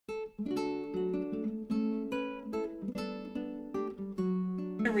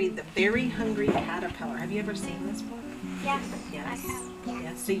Read The Very Hungry Caterpillar. Have you ever seen this book? Yes. Yes. I have.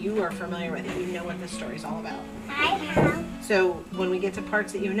 Yes. So you are familiar with it. You know what this story's all about. I have. So when we get to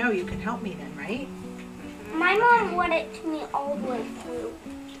parts that you know, you can help me then, right? My mom read it to me all the way through.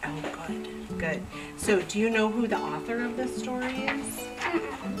 Oh, good. Good. So do you know who the author of this story is?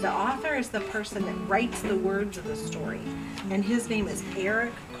 The author is the person that writes the words of the story. And his name is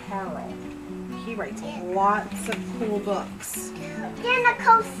Eric Carle. He writes lots of cool books. Then the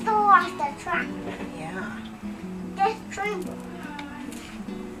coastal off the track. Yeah. This train.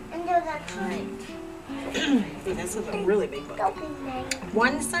 And there's a train. This is a really big book.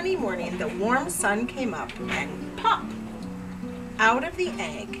 One sunny morning, the warm sun came up and pop! Out of the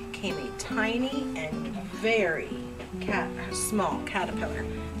egg came a tiny and very small caterpillar.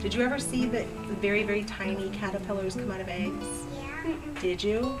 Did you ever see the very, very tiny caterpillars come out of eggs? Yeah. Did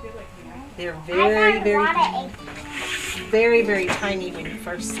you? They're very, very tiny when you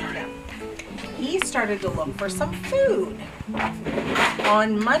first see them. He started to look for some food.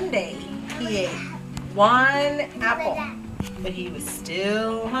 On Monday, he ate one apple, but he was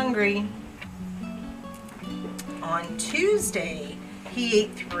still hungry. On Tuesday, he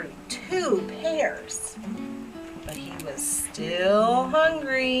ate through 2 pears, but he was still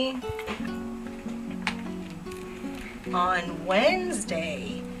hungry. On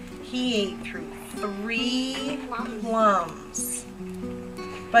Wednesday, he ate through 3 plums,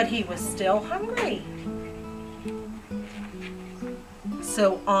 but he was still hungry.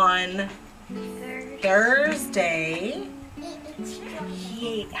 So on Thursday,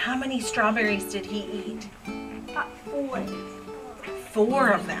 he ate, how many strawberries did he eat? About 4. 4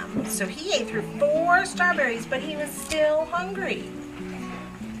 of them. So he ate through 4 strawberries, but he was still hungry.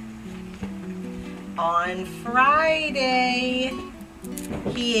 On Friday,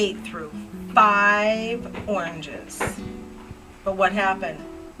 he ate through 5 oranges. But what happened?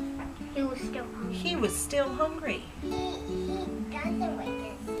 He was still hungry. He was still hungry. He doesn't like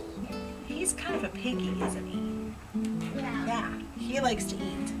to eat. He's kind of a piggy, isn't he? Yeah. Yeah, he likes to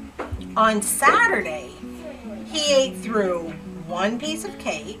eat. On Saturday, he ate through 1 piece of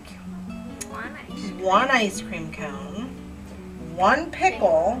cake, 1 ice cream cone, 1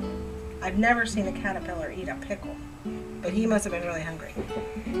 pickle. I've never seen a caterpillar eat a pickle, but he must have been really hungry.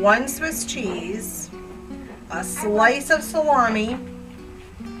 1 Swiss cheese, a slice of salami,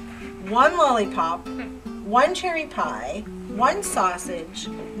 1 lollipop, 1 cherry pie, 1 sausage,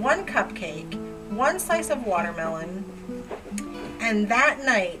 1 cupcake, 1 slice of watermelon, and that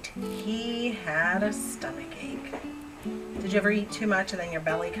night he had a stomachache. Did you ever eat too much and then your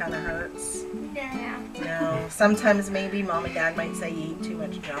belly kind of hurts? Yeah. No. Sometimes maybe mom and dad might say you eat too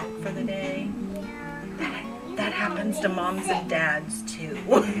much junk for the day. That happens to moms and dads too.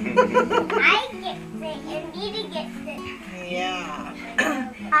 I get sick and Didi gets sick. Yeah.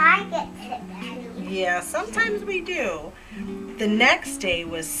 I get sick too. Yeah, sometimes we do. The next day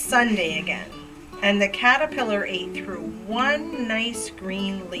was Sunday again, and the caterpillar ate through 1 nice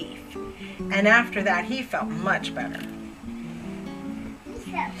green leaf. And after that, he felt much better.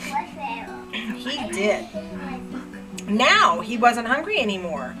 He did. Now he wasn't hungry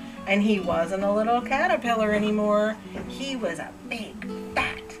anymore, and he wasn't a little caterpillar anymore. He was a big,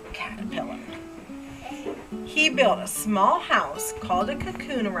 fat caterpillar. He built a small house called a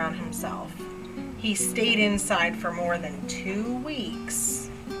cocoon around himself. He stayed inside for more than 2 weeks,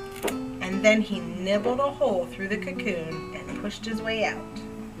 and then he nibbled a hole through the cocoon and pushed his way out.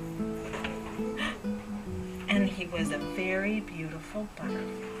 And he was a very beautiful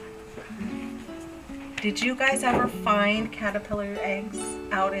butterfly. Did you guys ever find caterpillar eggs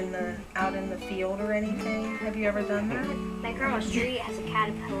out in the field or anything? Have you ever done that? My grandma's tree has a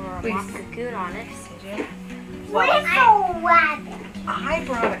caterpillar or a moth cocoon on it. Did you? Well,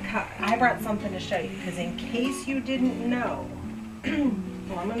 I brought something to show you, because in case you didn't know,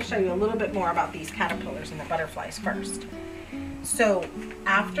 well, I'm going to show you a little bit more about these caterpillars and the butterflies first. So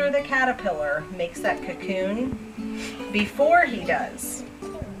after the caterpillar makes that cocoon, before he does,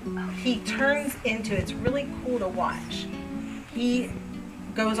 he turns into, it's really cool to watch. He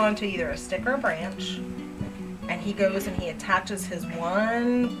goes onto either a stick or a branch, and he goes and he attaches his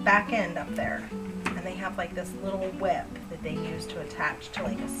one back end up there. And they have like this little whip that they use to attach to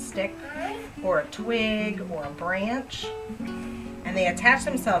like a stick or a twig or a branch. And they attach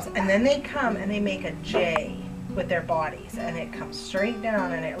themselves, and then they come and they make a J with their bodies, and it comes straight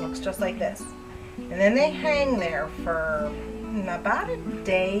down and it looks just like this. And then they hang there for about a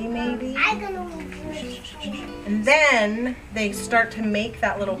day maybe. And then they start to make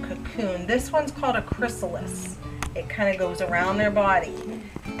that little cocoon. This one's called a chrysalis. It kind of goes around their body.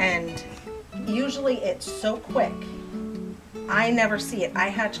 And usually it's so quick. I never see it.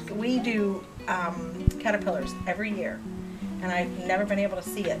 We do caterpillars every year, and I've never been able to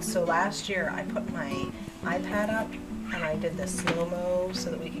see it. So last year I put my iPad up and I did the slow-mo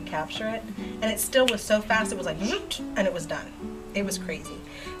so that we could capture it, and it still was so fast. It was like and it was done. It was crazy.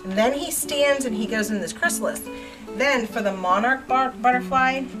 And then he stands and he goes in this chrysalis. Then for the monarch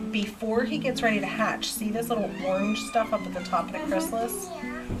butterfly, before he gets ready to hatch, see this little orange stuff up at the top of the chrysalis?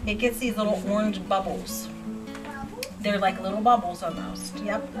 It gets these little orange bubbles. They're like little bubbles almost.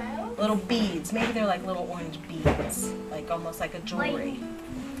 Yep. Little beads. Maybe they're like little orange beads. Like almost like a jewelry.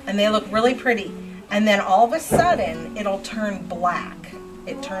 And they look really pretty. And then all of a sudden, it'll turn black.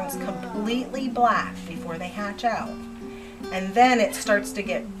 It turns completely black before they hatch out. And then it starts to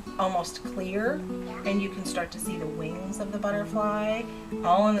get almost clear, and you can start to see the wings of the butterfly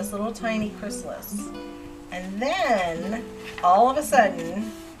all in this little tiny chrysalis. And then all of a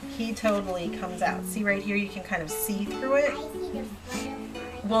sudden he totally comes out. See right here, you can kind of see through it.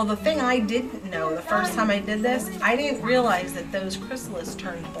 Well, the thing I didn't know the first time I did this, I didn't realize that those chrysalis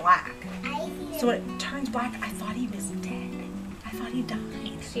turned black. So when it turns black, I thought he was dead. I thought he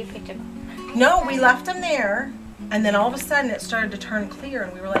died. So you picked him up? No, we left him there. And then all of a sudden it started to turn clear,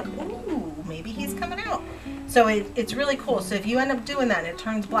 and we were like, ooh, maybe he's coming out. So it's really cool. So if you end up doing that and it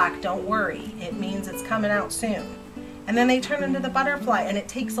turns black, don't worry. It means it's coming out soon. And then they turn into the butterfly, and it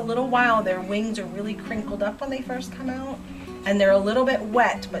takes a little while. Their wings are really crinkled up when they first come out, and they're a little bit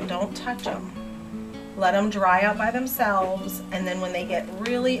wet, but don't touch them. Let them dry out by themselves, and then when they get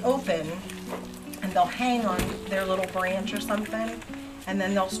really open, and they'll hang on their little branch or something, and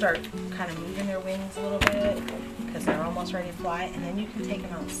then they'll start kind of moving their wings a little bit because they're almost ready to fly, and then you can take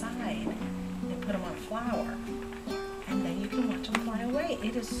them outside and put them on a flower, and then you can watch them fly away.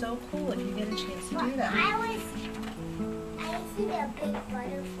 It is so cool if you get a chance to do that. I see a big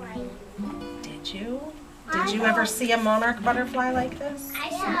butterfly. Did you? Did you ever see a monarch butterfly like this? I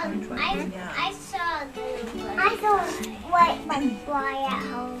saw white butterfly at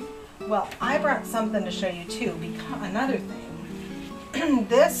home. Well, I brought something to show you too. Because another thing.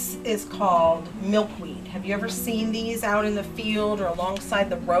 This is called milkweed. Have you ever seen these out in the field or alongside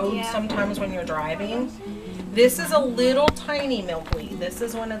the road? Yeah. Sometimes when you're driving? This is a little tiny milkweed. This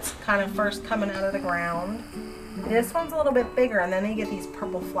is when it's kind of first coming out of the ground. This one's a little bit bigger, and then they get these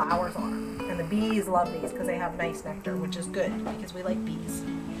purple flowers on them. And the bees love these because they have nice nectar, which is good because we like bees.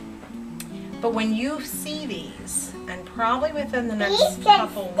 But when you see these, and probably within the next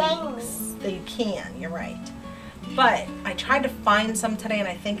couple weeks, you can, you're right. But I tried to find some today, and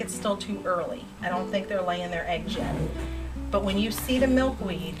I think it's still too early. I don't think they're laying their eggs yet. But when you see the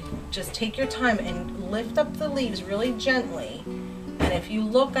milkweed, just take your time and lift up the leaves really gently. And if you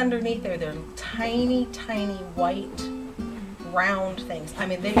look underneath there, they're tiny, tiny white, round things. I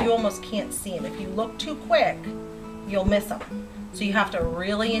mean, you almost can't see them. If you look too quick, you'll miss them. So you have to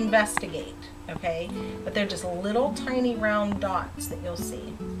really investigate, okay? But they're just little tiny round dots that you'll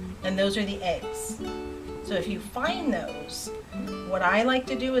see. And those are the eggs. So if you find those, what I like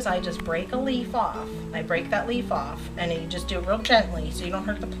to do is I just break a leaf off. I break that leaf off, and you just do it real gently so you don't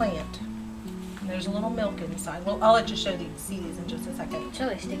hurt the plant. And there's a little milk inside. Well, I'll let you see these in just a second. It's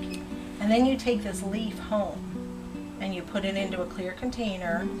really sticky. And then you take this leaf home, and you put it into a clear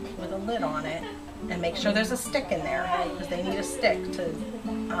container with a lid on it, and make sure there's a stick in there, because they need a stick to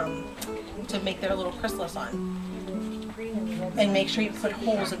make their little chrysalis on. And make sure you put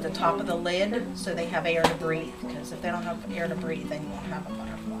holes at the top of the lid so they have air to breathe, because if they don't have air to breathe, then you won't have a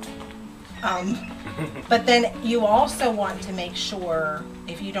butterfly. But then you also want to make sure,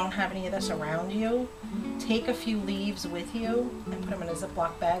 if you don't have any of this around you, take a few leaves with you and put them in a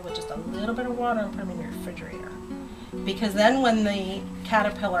Ziploc bag with just a little bit of water and put them in your refrigerator. Because then when the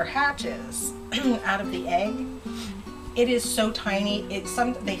caterpillar hatches out of the egg, it is so tiny.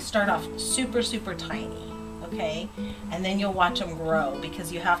 They start off super, super tiny. Okay, and then you'll watch them grow,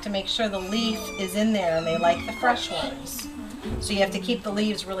 because you have to make sure the leaf is in there, and they like the fresh ones. So you have to keep the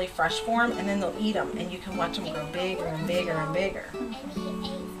leaves really fresh for them, and then they'll eat them, and you can watch them grow bigger and bigger and bigger.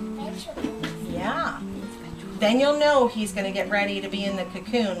 Yeah. Then you'll know he's going to get ready to be in the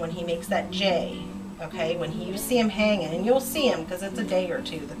cocoon when he makes that J. Okay, when you see him hanging, and you'll see him because it's a day or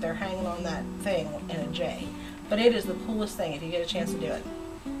two that they're hanging on that thing in a J. But it is the coolest thing if you get a chance to do it.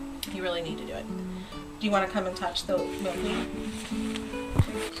 You really need to do it. Do you want to come and touch the milkweed?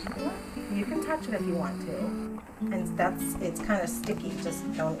 You can touch it if you want to. And it's kind of sticky, just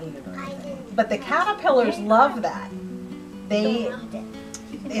don't eat it or anything. But the caterpillars love that.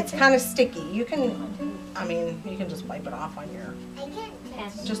 It's kind of sticky. You can just wipe it off on your,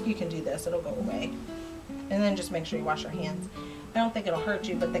 you can do this, it'll go away. And then just make sure you wash your hands. I don't think it'll hurt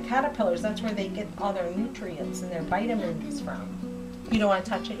you, but the caterpillars, that's where they get all their nutrients and their vitamins from. You don't want to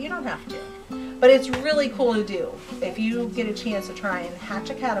touch it? You don't have to. But it's really cool to do. If you get a chance to try and hatch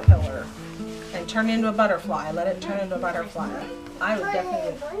a caterpillar and turn it into a butterfly, let it turn into a butterfly, I would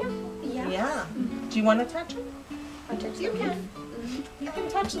definitely. Yeah. Do you want to touch it? You can. You can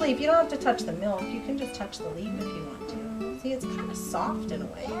touch the leaf. You don't have to touch the milk. You can just touch the leaf if you want to. See, it's kind of soft in a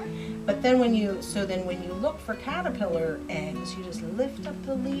way. But then when you look for caterpillar eggs, you just lift up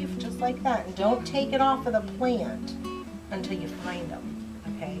the leaf just like that, and don't take it off of the plant until you find them.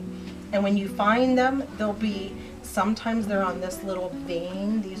 Okay? And when you find them, sometimes they're on this little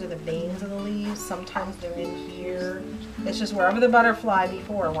vein. These are the veins of the leaves. Sometimes they're in here. It's just wherever the butterfly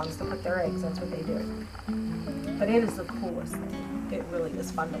before wants to put their eggs, that's what they do. But it is the coolest thing. It really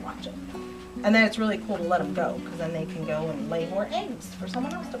is fun to watch it. And then it's really cool to let them go, because then they can go and lay more eggs for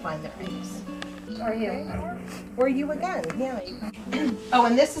someone else to find their eggs. Or you. Or you again. Yeah. Oh,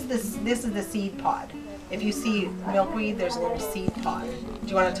 and this is the seed pod. If you see milkweed, there's a little seed pod. Do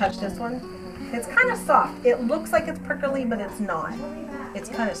you want to touch this one? It's kind of soft. It looks like it's prickly, but it's not. It's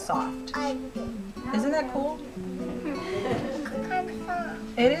kind of soft. Isn't that cool?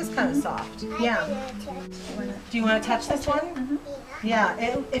 It is kind of soft. Yeah. Do you want to touch this one? Yeah.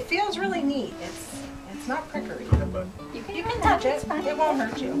 It feels really neat. It's not prickly. You can touch it. It won't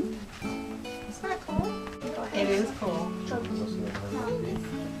hurt you. Isn't that cool? It is cool.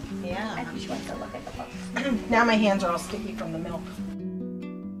 Yeah. I think she wants to look at the book. Now my hands are all sticky from the milk.